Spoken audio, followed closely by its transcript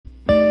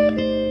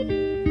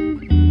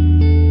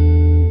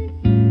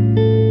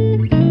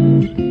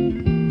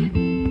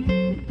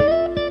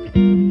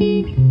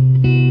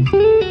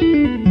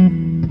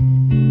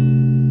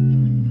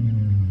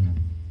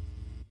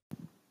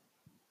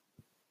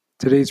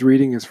Today's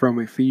reading is from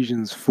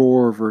Ephesians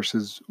 4,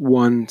 verses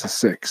 1 to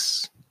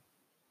 6.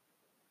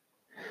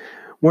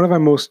 One of my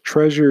most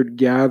treasured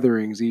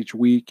gatherings each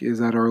week is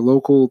at our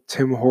local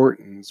Tim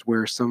Hortons,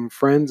 where some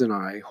friends and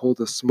I hold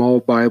a small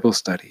Bible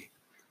study.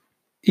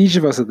 Each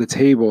of us at the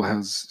table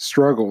has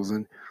struggles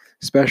and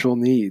special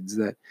needs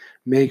that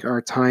make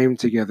our time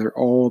together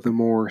all the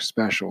more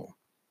special.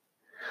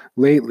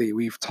 Lately,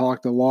 we've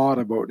talked a lot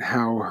about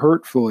how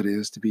hurtful it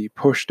is to be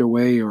pushed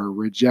away or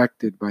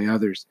rejected by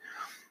others.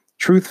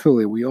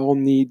 Truthfully, we all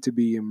need to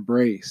be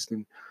embraced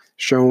and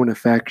shown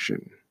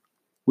affection.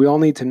 We all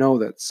need to know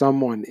that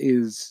someone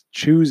is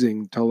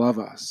choosing to love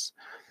us.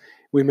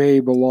 We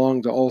may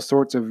belong to all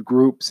sorts of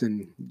groups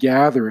and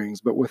gatherings,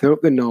 but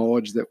without the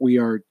knowledge that we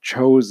are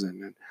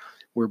chosen and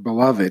we're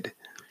beloved,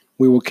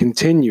 we will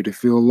continue to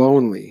feel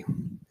lonely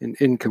and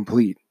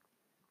incomplete.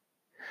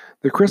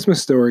 The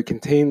Christmas story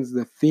contains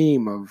the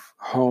theme of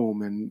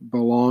home and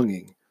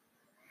belonging.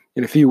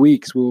 In a few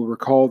weeks, we'll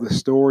recall the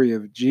story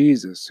of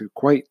Jesus, who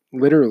quite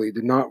literally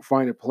did not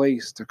find a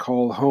place to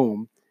call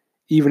home,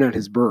 even at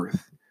his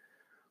birth.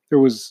 There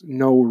was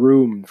no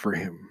room for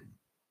him.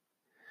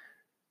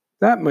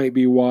 That might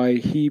be why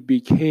he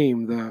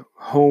became the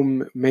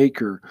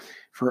homemaker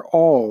for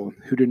all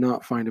who did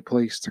not find a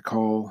place to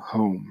call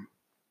home.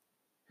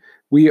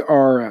 We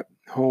are at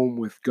home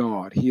with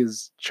God. He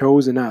has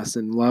chosen us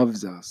and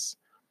loves us.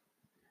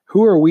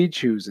 Who are we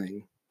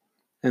choosing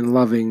and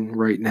loving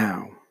right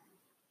now?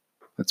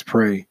 Let's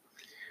pray.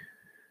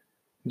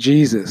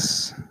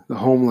 Jesus, the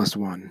homeless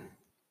one,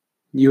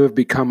 you have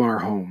become our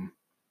home.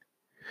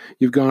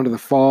 You've gone to the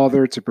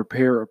Father to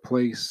prepare a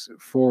place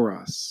for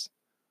us,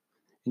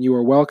 and you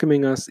are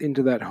welcoming us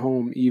into that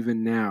home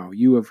even now.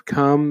 You have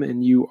come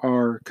and you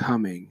are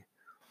coming.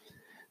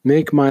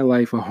 Make my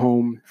life a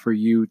home for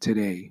you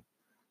today,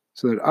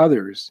 so that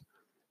others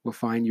will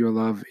find your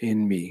love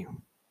in me.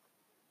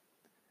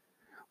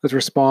 Let's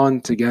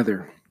respond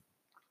together.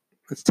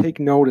 Let's take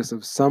notice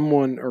of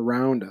someone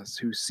around us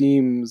who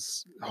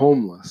seems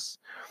homeless,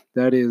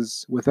 that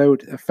is,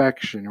 without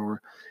affection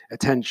or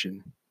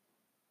attention.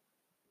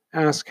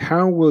 Ask,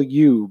 how will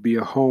you be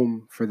a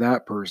home for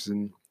that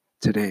person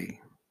today?